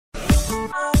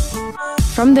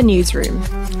From the newsroom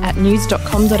at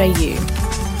news.com.au.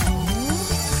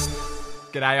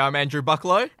 G'day, I'm Andrew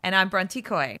Bucklow. And I'm Bronte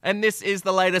Coy. And this is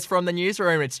the latest from the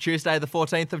newsroom. It's Tuesday the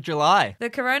 14th of July. The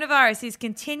coronavirus is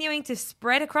continuing to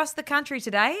spread across the country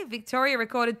today. Victoria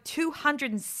recorded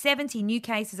 270 new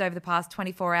cases over the past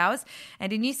 24 hours.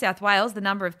 And in New South Wales, the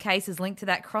number of cases linked to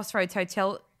that Crossroads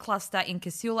Hotel cluster in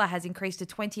Casula has increased to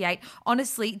 28.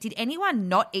 Honestly, did anyone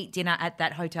not eat dinner at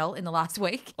that hotel in the last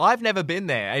week? I've never been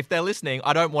there. If they're listening,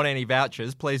 I don't want any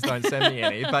vouchers. Please don't send me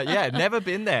any. But yeah, never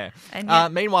been there.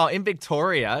 Meanwhile, in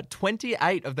Victoria,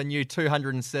 28 of the new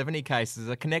 270 cases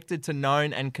are connected to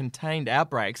known and contained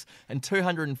outbreaks, and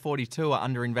 242 are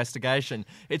under investigation.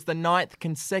 It's the 9th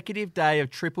consecutive day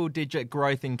of triple-digit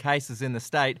growth in cases in the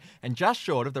state, and just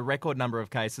short of the record number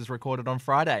of cases recorded on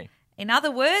Friday. In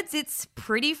other words, it's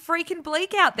pretty freaking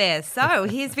bleak out there. So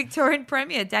here's Victorian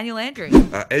Premier Daniel Andrews.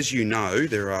 As you know,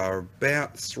 there are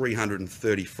about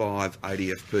 335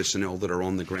 ADF personnel that are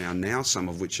on the ground now, some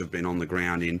of which have been on the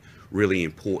ground in really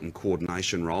important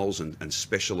coordination roles and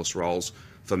specialist roles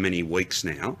for many weeks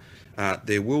now.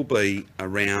 There will be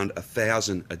around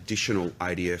 1,000 additional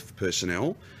ADF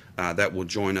personnel that will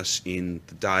join us in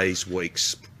the days,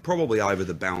 weeks, probably over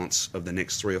the balance of the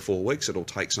next 3 or 4 weeks. It'll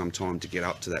take some time to get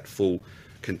up to that full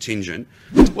contingent.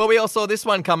 Well, we all saw this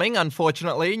one coming,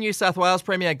 unfortunately. New South Wales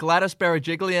Premier Gladys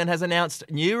Berejiklian has announced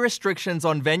new restrictions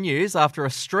on venues after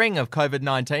a string of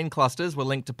COVID-19 clusters were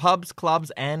linked to pubs,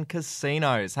 clubs and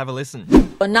casinos. Have a listen.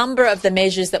 A number of the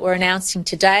measures that we're announcing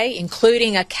today,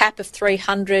 including a cap of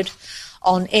 300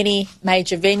 on any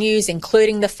major venues,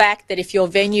 including the fact that if your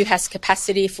venue has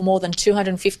capacity for more than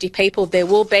 250 people, there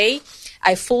will be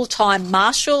a full-time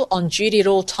marshal on duty at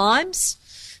all times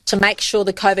to make sure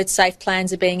the COVID-safe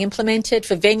plans are being implemented.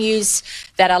 For venues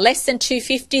that are less than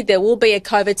 250, there will be a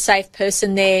COVID-safe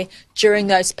person there during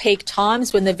those peak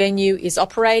times when the venue is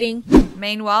operating.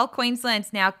 Meanwhile,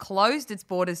 Queensland's now closed its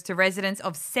borders to residents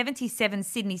of 77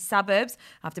 Sydney suburbs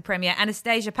after Premier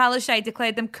Anastasia Palaszczuk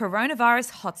declared them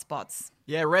coronavirus hotspots.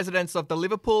 Yeah, residents of the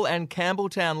Liverpool and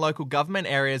Campbelltown local government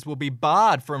areas will be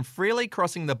barred from freely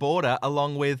crossing the border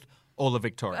along with all of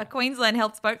Victoria. A Queensland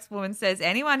Health spokeswoman says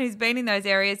anyone who's been in those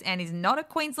areas and is not a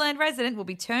Queensland resident will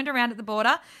be turned around at the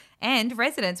border, and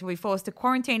residents will be forced to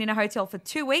quarantine in a hotel for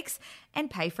 2 weeks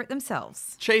and pay for it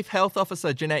themselves. Chief Health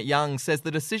Officer Jeanette Young says the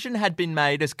decision had been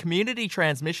made as community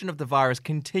transmission of the virus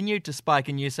continued to spike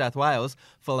in New South Wales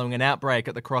following an outbreak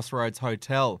at the Crossroads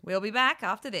Hotel. We'll be back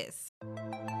after this.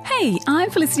 Hey, I'm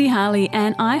Felicity Harley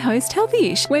and I host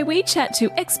Healthyish, where we chat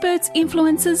to experts,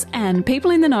 influencers and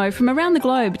people in the know from around the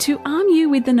globe to arm you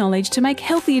with the knowledge to make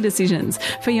healthier decisions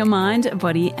for your mind,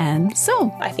 body and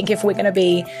soul. I think if we're going to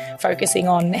be focusing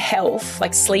on health,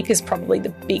 like sleep is probably the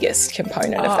biggest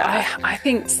component of that. I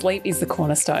think sleep is the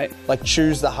cornerstone. Like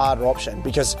choose the harder option,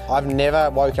 because I've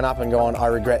never woken up and gone, I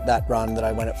regret that run that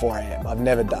I went at 4 a.m. I've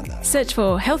never done that. Search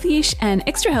for Healthyish and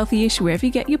Extra Healthyish wherever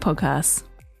you get your podcasts.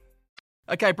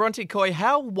 Okay, Bronte Coy,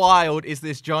 how wild is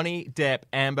this Johnny Depp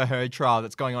Amber Heard trial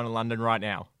that's going on in London right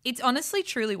now? It's honestly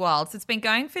truly wild. So it's been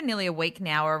going for nearly a week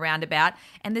now or around about,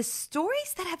 and the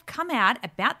stories that have come out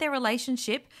about their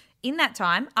relationship in that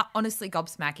time are honestly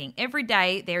gobsmacking. Every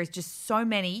day there is just so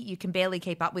many, you can barely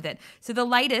keep up with it. So the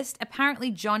latest, apparently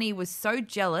Johnny was so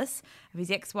jealous of his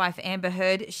ex-wife Amber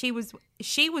Heard, she was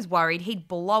worried he'd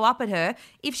blow up at her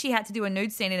if she had to do a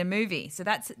nude scene in a movie. So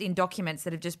that's in documents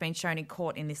that have just been shown in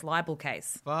court in this libel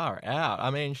case. Far out. I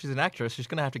mean, she's an actress. She's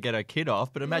going to have to get her kid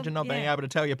off, but imagine not being able to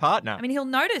tell your partner. I mean, he'll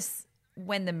notice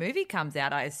when the movie comes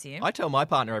out, I assume. I tell my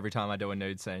partner every time I do a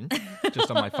nude scene,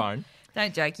 just on my phone.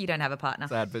 Don't joke, you don't have a partner.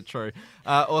 Sad but true.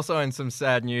 Also in some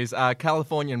sad news,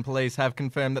 Californian police have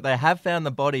confirmed that they have found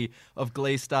the body of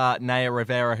Glee star Naya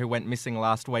Rivera, who went missing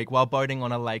last week while boating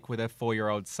on a lake with her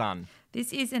 4-year-old son.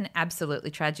 This is an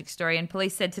absolutely tragic story, and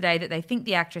police said today that they think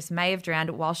the actress may have drowned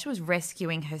while she was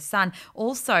rescuing her son.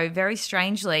 Also, very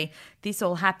strangely, this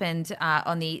all happened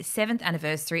on the 7th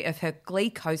anniversary of her Glee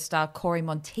co-star Corey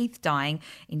Monteith dying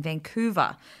in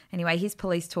Vancouver. Anyway, here's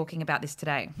police talking about this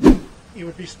today. It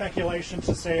would be speculation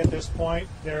to say at this point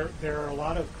there are a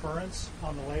lot of currents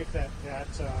on the lake that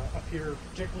appear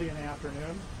particularly in the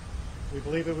afternoon. We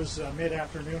believe it was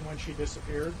mid-afternoon when she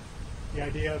disappeared. The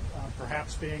idea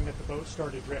perhaps being that the boat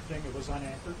started drifting, it was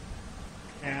unanchored,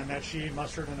 and that she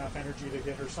mustered enough energy to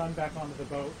get her son back onto the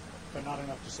boat, but not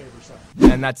enough to save herself.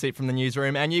 And that's it from the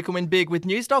newsroom. And you can win big with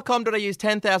news.com.au's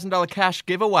 $10,000 cash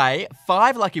giveaway.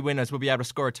 5 lucky winners will be able to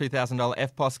score a $2,000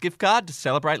 EFTPOS gift card to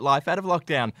celebrate life out of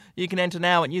lockdown. You can enter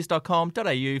now at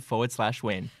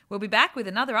news.com.au/win. We'll be back with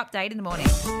another update in the morning.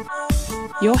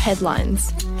 Your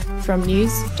headlines from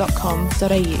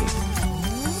news.com.au.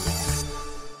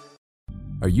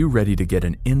 Are you ready to get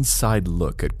an inside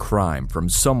look at crime from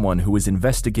someone who has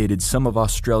investigated some of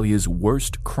Australia's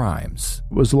worst crimes?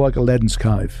 It was like Aladdin's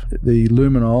Cave. The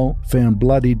luminol found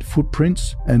bloodied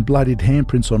footprints and bloodied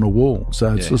handprints on a wall,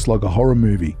 so it's just like a horror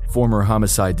movie. Former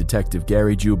homicide detective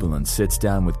Gary Jubilant sits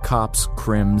down with cops,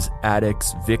 crims,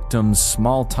 addicts, victims,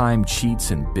 small-time cheats,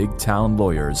 and big-town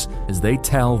lawyers as they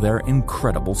tell their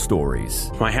incredible stories.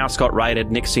 My house got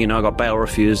raided. Next thing you know, I got bail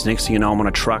refused. Next thing you know, I'm on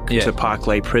a truck to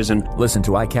Parklea Prison. Listen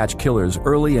to I Catch Killers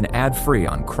early and ad-free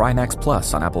on Crimex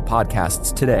Plus on Apple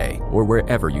Podcasts today or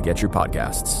wherever you get your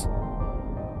podcasts.